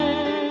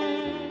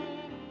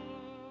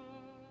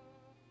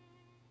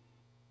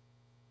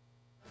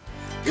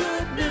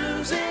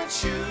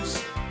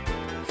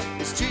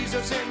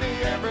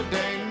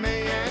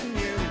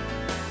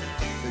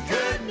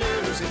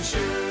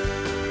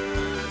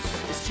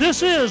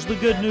This is the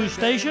Good News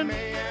Station,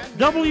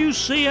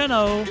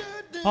 WCNO,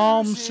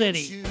 Palm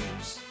City.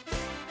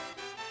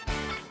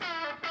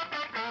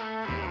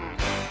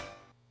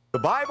 The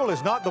Bible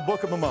is not the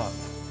book of the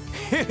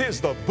month. It is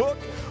the book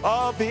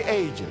of the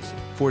ages.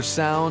 For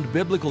sound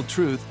biblical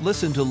truth,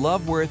 listen to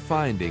Love Worth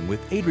Finding with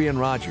Adrian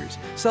Rogers,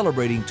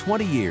 celebrating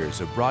 20 years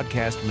of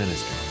broadcast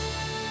ministry.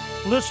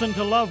 Listen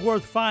to Love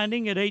Worth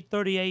Finding at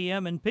 8:30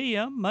 a.m. and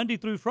p.m., Monday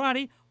through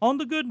Friday, on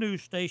the Good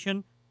News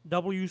Station,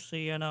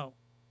 WCNO.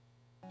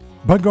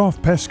 Bug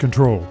Off Pest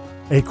Control,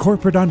 a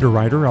corporate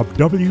underwriter of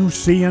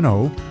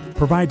WCNO,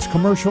 provides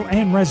commercial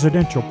and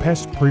residential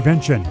pest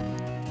prevention.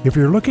 If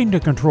you're looking to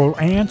control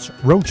ants,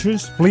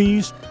 roaches,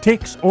 fleas,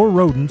 ticks, or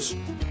rodents,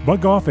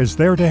 Bug Off is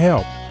there to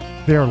help.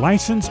 They are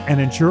licensed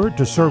and insured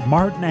to serve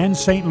Martin and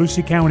St.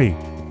 Lucie County.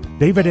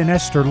 David and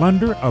Esther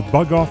Lunder of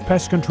Bug Off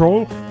Pest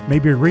Control may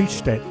be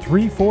reached at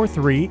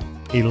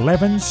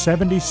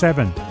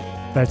 343-1177.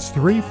 That's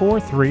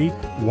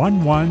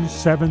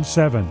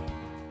 343-1177.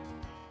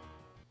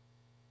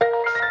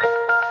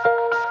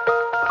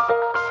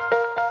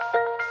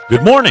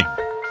 Good morning.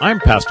 I'm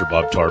Pastor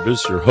Bob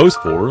Tarbus, your host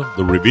for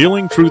the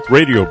Revealing Truth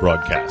radio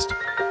broadcast.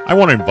 I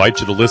want to invite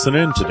you to listen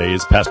in today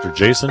as Pastor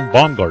Jason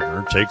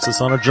Baumgartner takes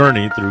us on a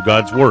journey through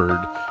God's Word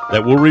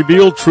that will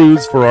reveal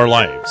truths for our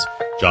lives.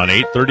 John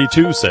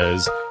 8:32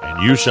 says,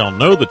 "And you shall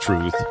know the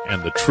truth,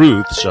 and the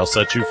truth shall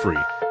set you free."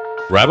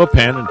 Grab a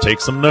pen and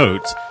take some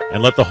notes,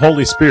 and let the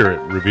Holy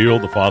Spirit reveal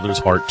the Father's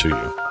heart to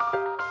you.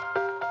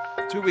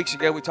 2 weeks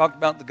ago, we talked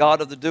about the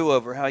God of the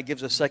do-over, how He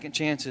gives us second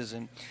chances,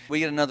 and we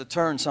get another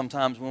turn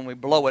sometimes when we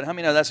blow it. How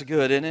many know that's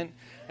good, isn't it?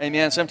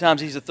 Amen.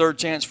 Sometimes He's a third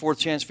chance, fourth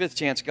chance, fifth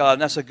chance God,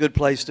 and that's a good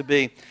place to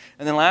be.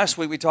 And then last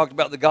week, we talked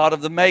about the God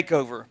of the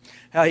makeover,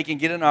 how He can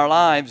get in our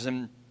lives,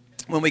 and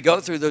when we go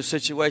through those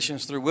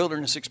situations, through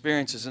wilderness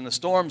experiences and the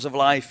storms of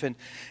life, and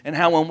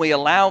how when we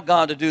allow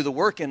God to do the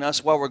work in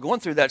us while we're going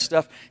through that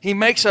stuff, He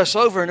makes us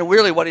over into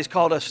really what He's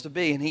called us to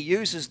be. And He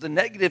uses the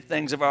negative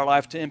things of our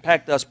life to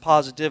impact us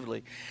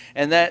positively.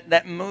 And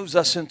that moves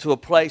us into a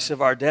place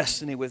of our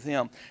destiny with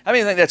Him. How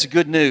many think that's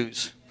good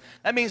news?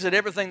 That means that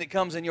everything that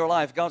comes in your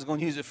life, God's going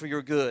to use it for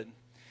your good.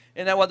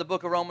 Isn't that what the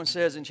book of Romans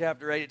says in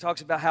chapter 8? It talks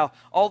about how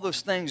all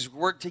those things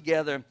work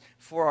together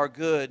for our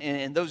good,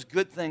 and those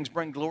good things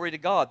bring glory to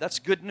God. That's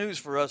good news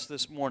for us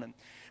this morning.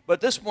 But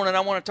this morning,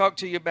 I want to talk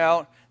to you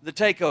about the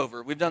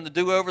takeover. We've done the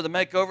do-over, the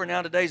makeover,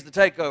 now today's the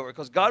takeover,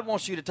 because God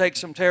wants you to take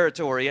some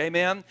territory,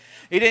 amen?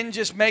 He didn't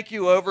just make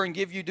you over and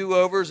give you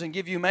do-overs and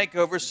give you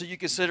makeovers so you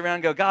can sit around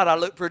and go, God, I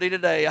look pretty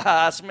today.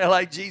 I smell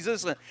like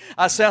Jesus.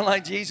 I sound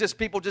like Jesus.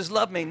 People just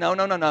love me. No.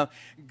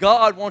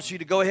 God wants you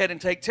to go ahead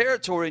and take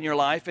territory in your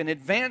life and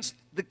advance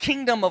the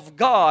kingdom of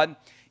God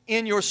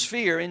in your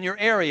sphere, in your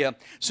area,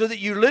 so that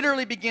you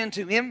literally begin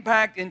to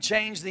impact and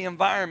change the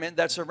environment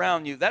that's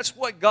around you. That's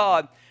what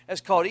God has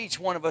called each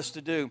one of us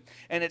to do.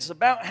 And it's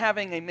about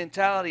having a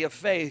mentality of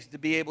faith to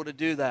be able to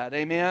do that.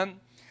 Amen?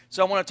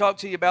 So I want to talk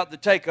to you about the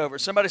takeover.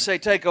 Somebody say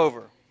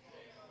takeover.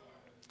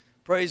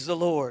 Praise the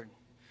Lord.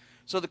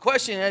 So the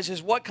question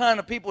is what kind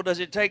of people does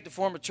it take to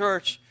form a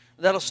church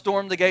that'll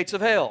storm the gates of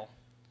hell?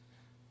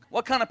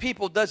 What kind of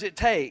people does it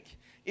take?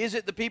 Is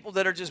it the people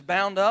that are just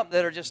bound up,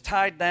 that are just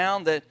tied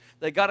down, that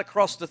they got to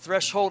cross the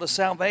threshold of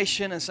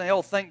salvation and say,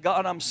 oh, thank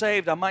God I'm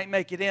saved, I might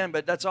make it in,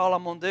 but that's all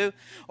I'm going to do?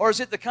 Or is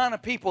it the kind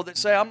of people that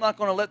say, I'm not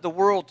going to let the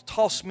world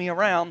toss me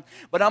around,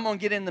 but I'm going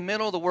to get in the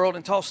middle of the world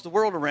and toss the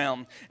world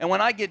around? And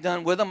when I get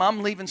done with them,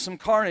 I'm leaving some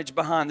carnage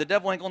behind. The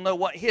devil ain't going to know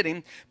what hit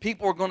him.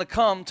 People are going to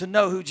come to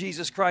know who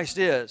Jesus Christ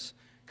is.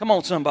 Come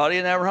on, somebody,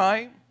 isn't that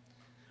right?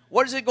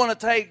 What is it going to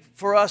take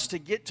for us to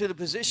get to the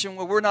position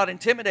where we're not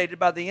intimidated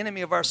by the enemy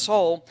of our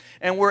soul,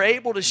 and we're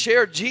able to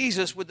share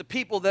Jesus with the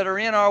people that are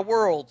in our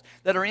world,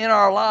 that are in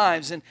our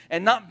lives, and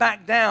not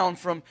back down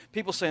from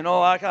people saying,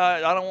 oh,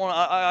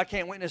 I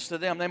can't witness to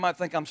them. They might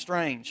think I'm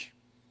strange,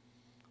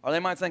 or they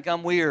might think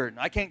I'm weird.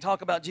 I can't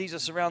talk about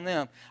Jesus around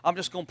them. I'm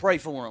just going to pray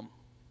for them.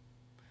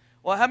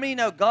 Well, how many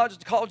know God's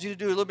called you to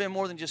do a little bit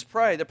more than just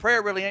pray? The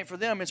prayer really ain't for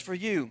them, it's for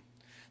you.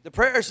 The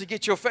prayer is to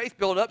get your faith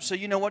built up so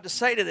you know what to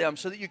say to them,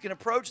 so that you can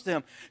approach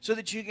them, so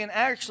that you can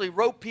actually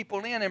rope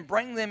people in and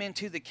bring them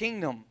into the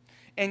kingdom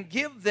and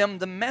give them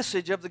the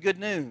message of the good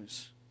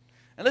news.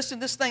 And listen,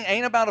 this thing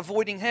ain't about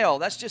avoiding hell.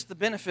 That's just the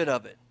benefit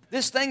of it.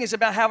 This thing is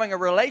about having a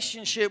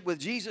relationship with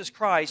Jesus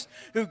Christ,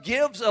 who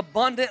gives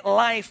abundant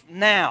life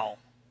now.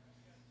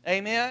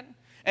 Amen?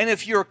 And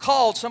if you're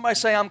called, somebody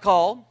say, I'm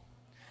called.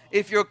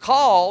 If you're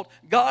called,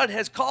 God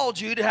has called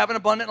you to have an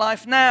abundant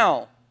life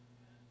now.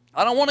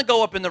 I don't want to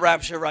go up in the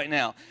rapture right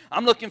now.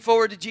 I'm looking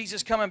forward to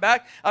Jesus coming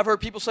back. I've heard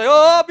people say,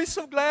 oh, I'll be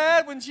so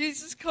glad when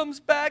Jesus comes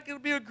back. It'll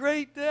be a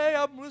great day.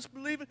 I'm just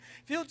believing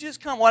if He'll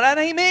just come. Well, that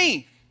ain't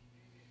me.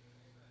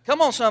 Come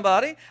on,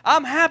 somebody.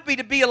 I'm happy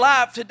to be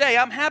alive today.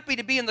 I'm happy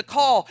to be in the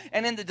call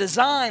and in the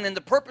design and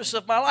the purpose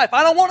of my life.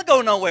 I don't want to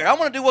go nowhere. I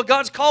want to do what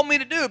God's called me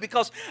to do,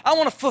 because I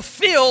want to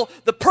fulfill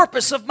the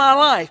purpose of my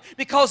life,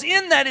 because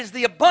in that is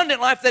the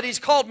abundant life that He's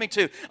called me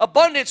to.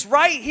 Abundance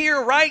right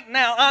here, right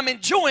now. I'm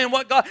enjoying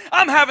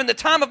I'm having the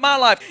time of my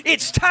life.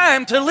 It's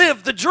time to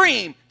live the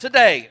dream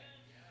today.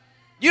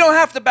 You don't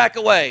have to back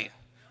away.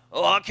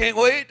 Oh, I can't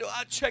wait till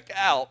I check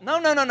out.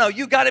 No.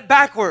 You got it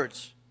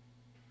backwards.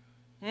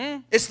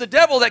 It's the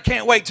devil that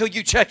can't wait till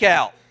you check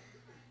out.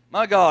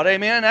 My God,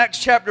 amen. Acts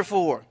chapter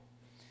 4.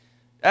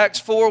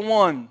 Acts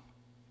 4:1.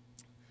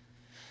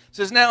 It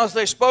says, now as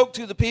they spoke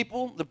to the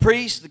people, the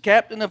priest, the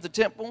captain of the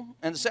temple,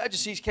 and the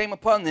Sadducees came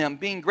upon them,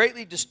 being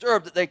greatly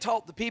disturbed that they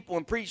taught the people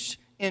and preached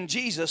in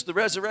Jesus the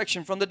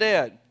resurrection from the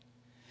dead.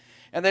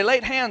 And they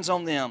laid hands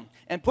on them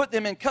and put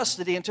them in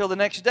custody until the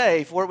next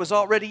day, for it was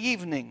already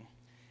evening.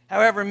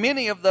 However,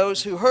 many of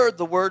those who heard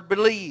the word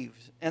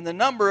believed, and the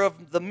number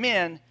of the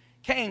men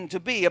came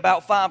to be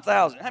about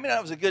 5,000. How many know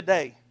that was a good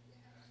day?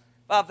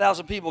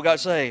 5,000 people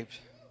got saved.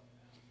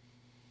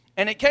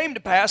 And it came to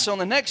pass on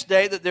the next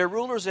day that their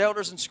rulers,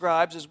 elders, and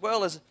scribes, as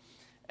well as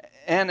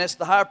Annas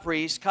the high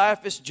priest,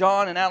 Caiaphas,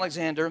 John, and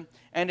Alexander,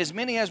 and as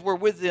many as were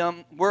with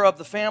them were of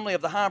the family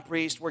of the high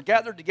priest, were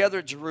gathered together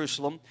at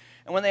Jerusalem.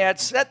 And when they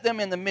had set them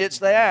in the midst,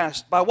 they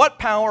asked, by what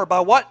power or by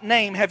what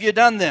name have you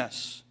done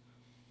this?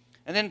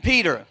 And then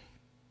Peter,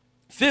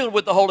 filled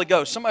with the Holy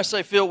Ghost. Somebody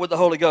say, filled with the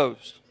Holy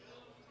Ghost.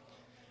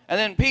 And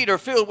then Peter,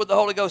 filled with the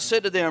Holy Ghost,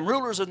 said to them,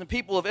 rulers of the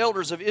people of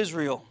elders of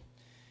Israel,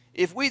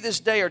 if we this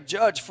day are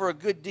judged for a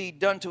good deed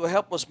done to a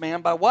helpless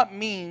man, by what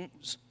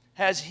means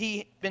has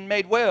he been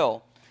made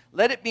well?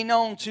 Let it be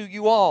known to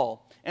you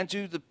all and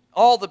to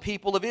all the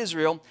people of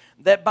Israel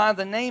that by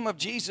the name of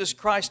Jesus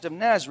Christ of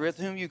Nazareth,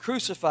 whom you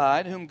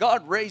crucified, whom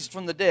God raised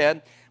from the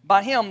dead,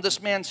 by him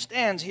this man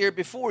stands here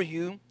before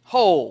you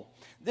whole.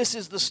 This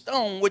is the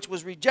stone which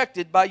was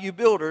rejected by you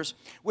builders,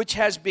 which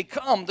has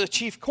become the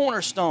chief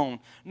cornerstone.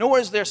 Nor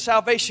is there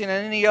salvation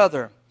in any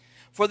other.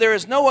 For there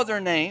is no other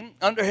name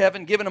under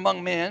heaven given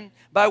among men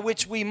by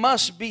which we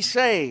must be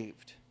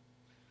saved.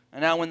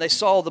 And now when they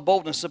saw the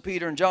boldness of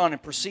Peter and John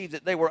and perceived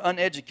that they were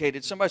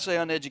uneducated, somebody say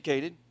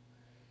uneducated,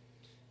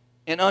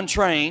 and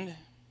untrained,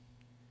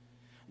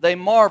 they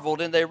marveled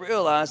and they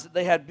realized that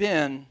they had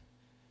been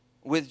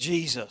with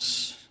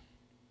Jesus.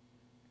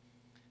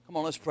 Come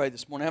on, let's pray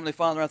this morning. Heavenly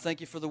Father, I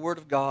thank you for the Word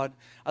of God.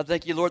 I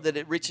thank you, Lord, that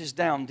it reaches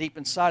down deep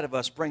inside of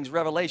us, brings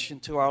revelation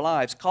to our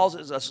lives,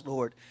 causes us,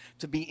 Lord,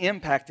 to be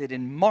impacted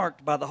and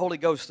marked by the Holy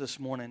Ghost this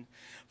morning.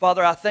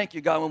 Father, I thank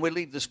you, God, when we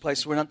leave this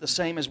place, we're not the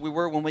same as we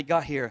were when we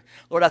got here.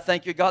 Lord, I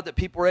thank you, God, that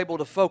people are able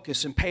to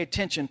focus and pay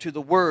attention to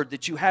the Word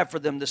that you have for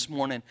them this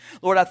morning.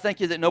 Lord, I thank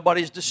you that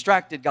nobody's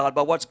distracted, God,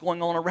 by what's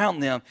going on around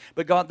them.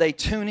 But, God, they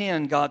tune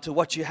in, God, to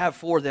what you have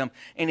for them.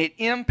 And it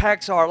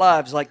impacts our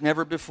lives like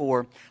never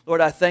before. Lord,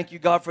 I thank you,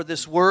 God, for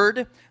this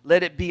Word.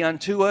 Let it be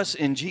unto us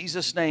in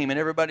Jesus' name. And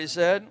everybody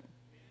said,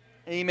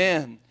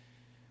 amen.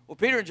 Well,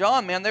 Peter and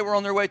John, man, they were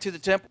on their way to the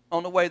temple.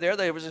 On the way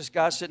there was this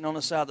guy sitting on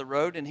the side of the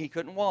road, and he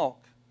couldn't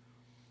walk.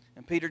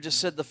 And Peter just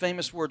said the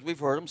famous words, we've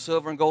heard them,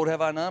 silver and gold have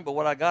I none, but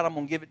what I got, I'm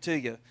going to give it to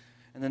you.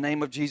 In the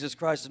name of Jesus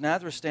Christ of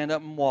Nazareth, stand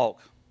up and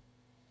walk.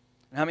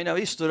 And how many know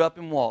he stood up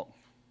and walked?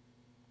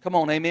 Come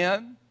on,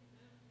 amen?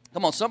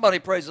 Come on, somebody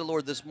praise the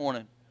Lord this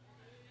morning.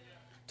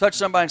 Touch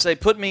somebody and say,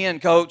 put me in,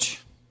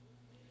 coach.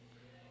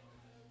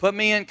 Put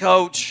me in,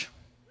 coach.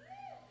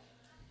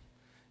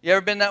 You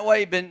ever been that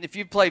way? If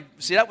you played,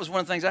 see, that was one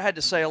of the things I had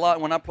to say a lot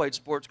when I played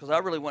sports because I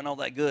really wasn't all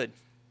that good.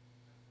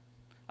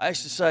 I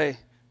used to say,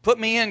 put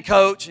me in,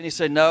 coach. And he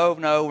said, no,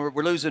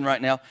 we're losing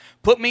right now.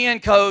 Put me in,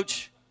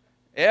 coach.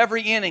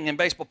 Every inning in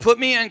baseball, put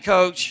me in,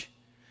 coach.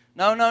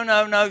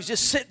 No,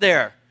 just sit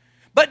there.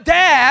 But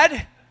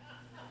Dad,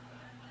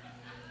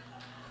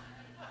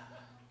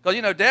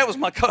 because, Dad was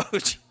my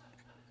coach.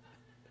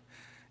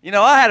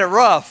 I had it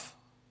rough.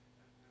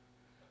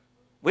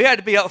 We had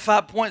to be up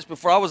 5 points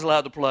before I was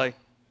allowed to play.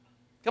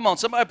 Come on,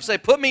 somebody say,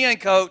 put me in,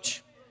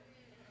 coach.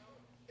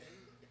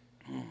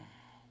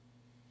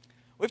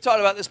 We've talked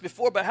about this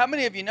before, but how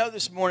many of you know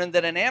this morning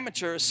that an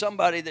amateur is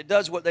somebody that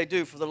does what they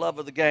do for the love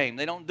of the game?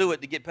 They don't do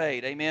it to get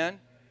paid. Amen?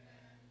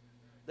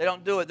 They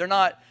don't do it. They're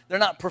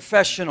not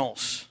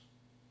professionals.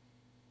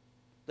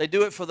 They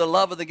do it for the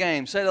love of the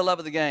game. Say the love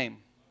of the game.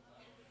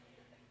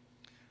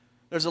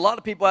 There's a lot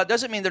of people. It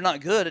doesn't mean they're not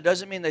good. It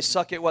doesn't mean they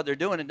suck at what they're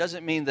doing. It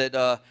doesn't mean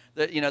that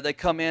they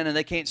come in and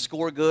they can't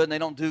score good and they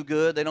don't do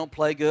good. They don't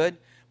play good.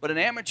 But an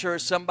amateur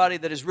is somebody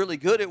that is really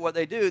good at what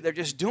they do. They're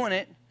just doing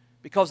it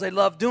because they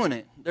love doing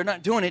it. They're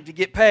not doing it to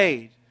get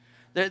paid.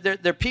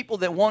 They're people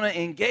that want to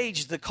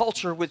engage the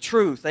culture with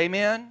truth.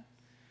 Amen?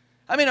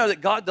 How many know that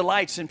God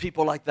delights in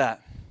people like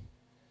that?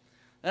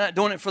 They're not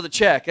doing it for the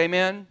check.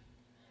 Amen?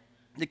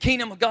 The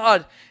kingdom of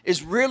God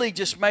is really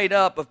just made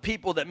up of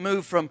people that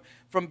move from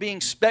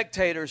being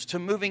spectators to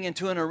moving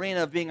into an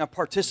arena of being a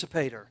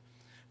participator.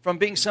 From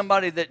being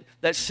somebody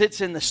that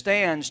sits in the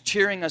stands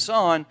cheering us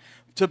on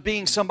to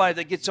being somebody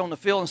that gets on the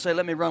field and say,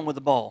 let me run with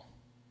the ball.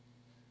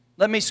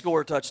 Let me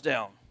score a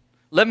touchdown.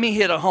 Let me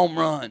hit a home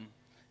run.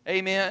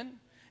 Amen?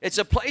 It's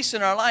a place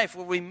in our life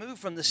where we move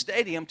from the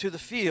stadium to the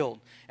field.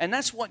 And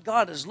that's what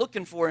God is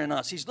looking for in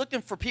us. He's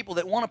looking for people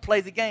that want to play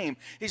the game.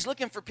 He's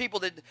looking for people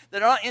that are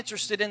not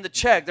interested in the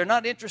check. They're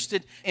not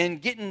interested in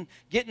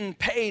getting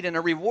paid in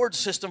a reward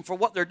system for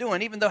what they're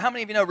doing, even though how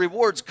many of you know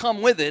rewards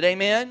come with it?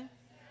 Amen?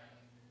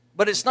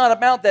 But it's not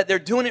about that. They're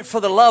doing it for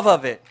the love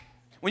of it.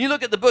 When you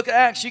look at the book of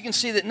Acts, you can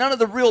see that none of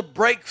the real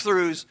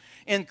breakthroughs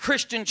in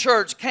Christian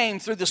church came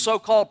through the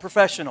so-called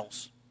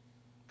professionals.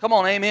 Come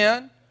on,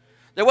 amen?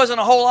 There wasn't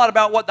a whole lot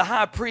about what the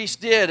high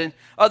priest did, and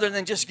other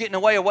than just getting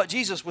away with what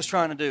Jesus was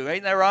trying to do.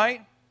 Ain't that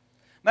right?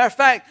 Matter of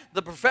fact,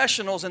 the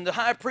professionals and the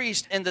high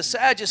priest and the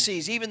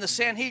Sadducees, even the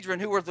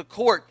Sanhedrin, who were the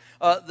court,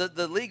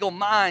 the legal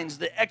minds,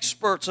 the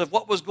experts of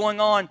what was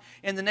going on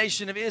in the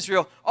nation of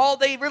Israel, all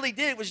they really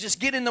did was just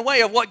get in the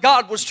way of what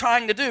God was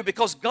trying to do,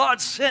 because God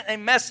sent a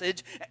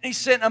message and He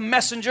sent a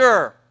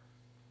messenger.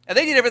 And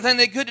they did everything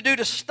they could to do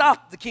to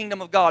stop the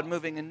kingdom of God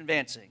moving and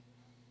advancing.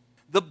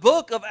 The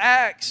book of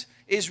Acts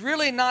is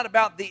really not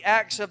about the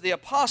acts of the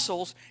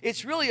apostles.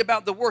 It's really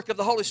about the work of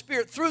the Holy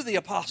Spirit through the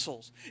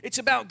apostles. It's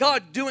about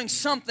God doing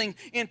something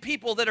in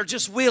people that are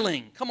just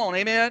willing. Come on,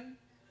 amen?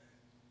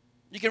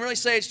 You can really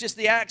say it's just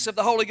the acts of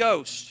the Holy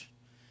Ghost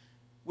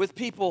with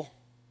people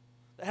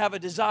that have a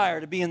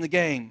desire to be in the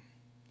game.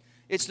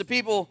 It's the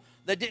people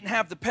that didn't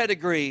have the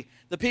pedigree,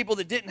 the people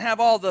that didn't have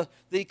all the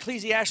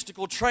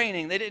ecclesiastical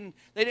training. They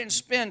didn't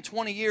spend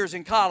 20 years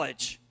in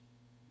college,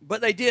 but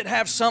they did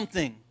have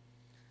something.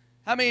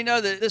 How many know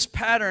that this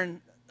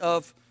pattern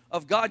of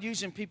God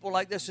using people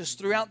like this is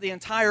throughout the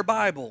entire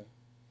Bible?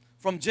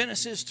 From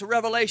Genesis to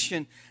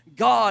Revelation,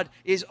 God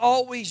is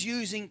always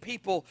using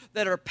people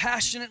that are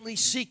passionately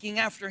seeking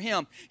after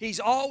Him. He's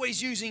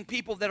always using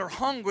people that are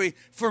hungry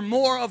for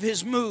more of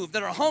His move,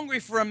 that are hungry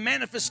for a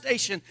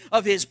manifestation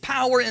of His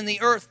power in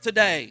the earth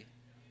today.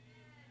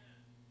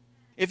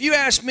 If you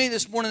ask me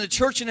this morning, the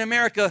church in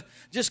America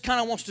just kind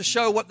of wants to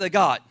show what they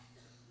got.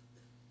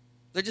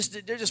 They're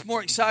just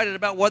more excited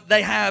about what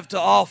they have to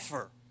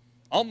offer.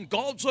 I'm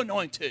God's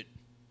anointed.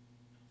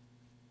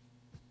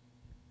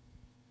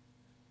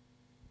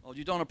 Oh,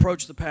 you don't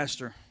approach the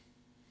pastor.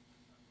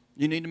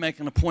 You need to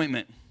make an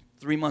appointment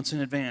 3 months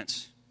in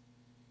advance.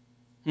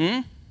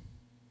 Come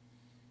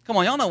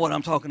on, y'all know what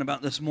I'm talking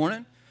about this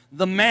morning.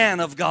 The man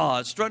of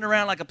God, strutting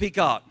around like a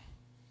peacock.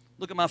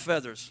 Look at my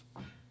feathers.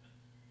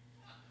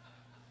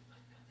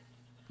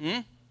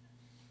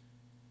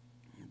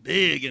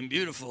 Big and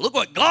beautiful. Look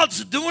what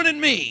God's doing in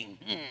me.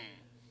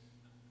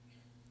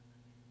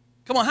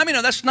 Come on, how many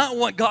know that's not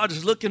what God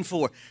is looking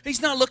for?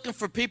 He's not looking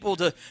for people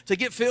to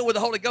get filled with the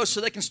Holy Ghost so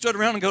they can strut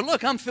around and go,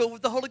 look, I'm filled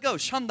with the Holy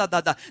Ghost.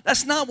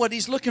 That's not what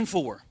He's looking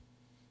for.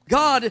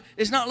 God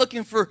is not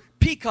looking for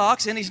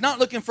peacocks, and He's not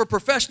looking for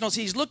professionals.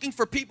 He's looking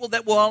for people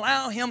that will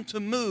allow Him to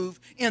move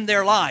in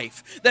their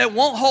life, that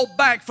won't hold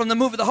back from the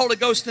move of the Holy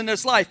Ghost in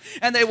this life,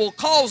 and they will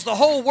cause the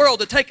whole world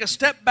to take a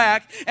step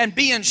back and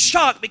be in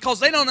shock because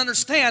they don't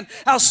understand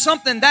how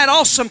something that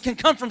awesome can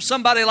come from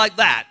somebody like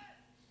that.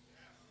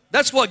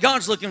 That's what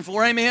God's looking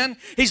for, amen?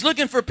 He's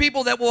looking for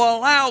people that will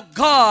allow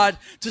God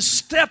to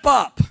step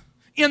up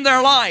in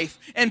their life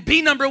and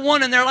be number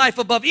one in their life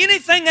above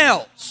anything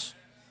else.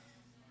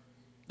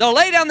 They'll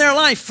lay down their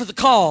life for the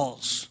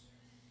cause.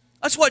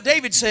 That's what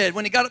David said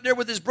when he got up there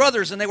with his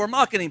brothers and they were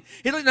mocking him.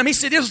 He looked at them, he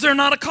said, is there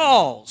not a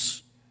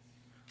cause?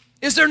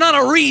 Is there not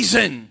a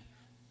reason?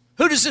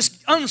 Who does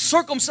this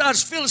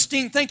uncircumcised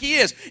Philistine think he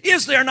is?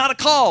 Is there not a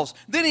cause?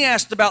 Then he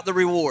asked about the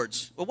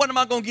rewards. Well, what am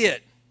I going to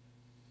get?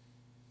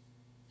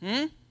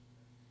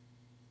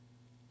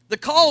 The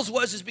cause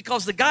is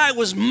because the guy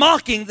was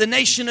mocking the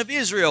nation of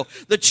Israel,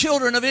 the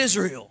children of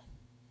Israel.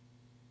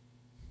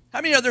 How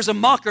many know there's a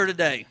mocker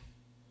today?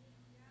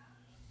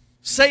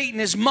 Satan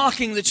is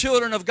mocking the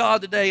children of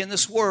God today in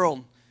this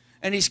world,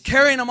 and he's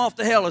carrying them off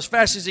to hell as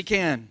fast as he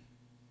can.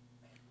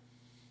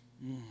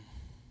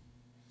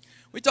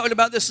 We talked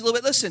about this a little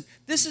bit. Listen,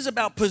 this is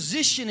about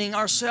positioning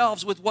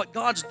ourselves with what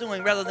God's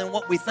doing rather than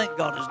what we think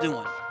God is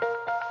doing.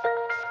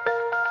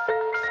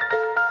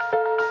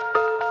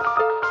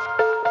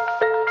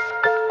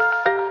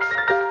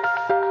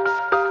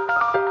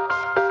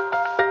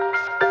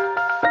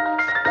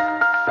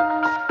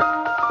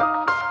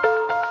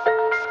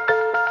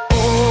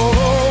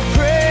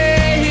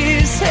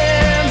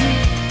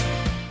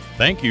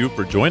 Thank you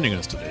for joining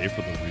us today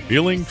for the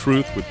Revealing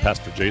Truth with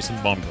Pastor Jason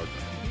Baumgartner.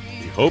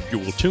 We hope you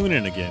will tune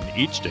in again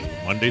each day,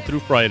 Monday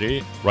through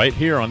Friday, right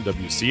here on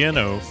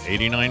WCNO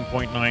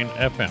 89.9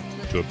 FM.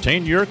 To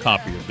obtain your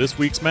copy of this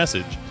week's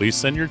message, please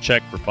send your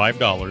check for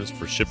 $5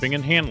 for shipping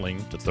and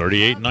handling to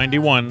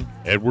 3891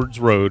 Edwards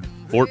Road,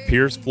 Fort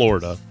Pierce,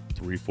 Florida,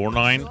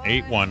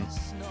 34981.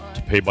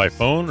 To pay by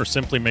phone or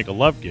simply make a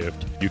love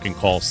gift, you can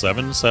call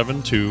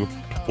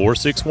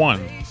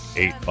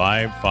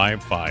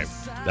 772-461-8555.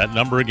 That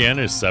number again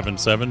is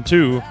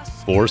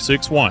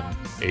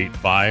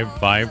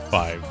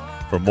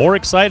 772-461-8555. For more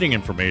exciting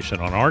information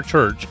on our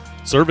church,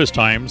 service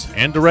times,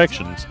 and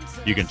directions,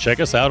 you can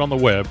check us out on the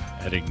web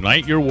at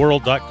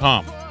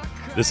igniteyourworld.com.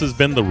 This has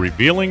been The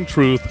Revealing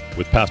Truth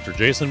with Pastor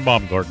Jason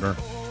Baumgartner,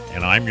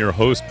 and I'm your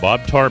host,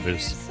 Bob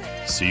Tarbis.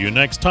 See you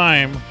next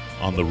time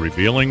on The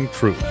Revealing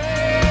Truth.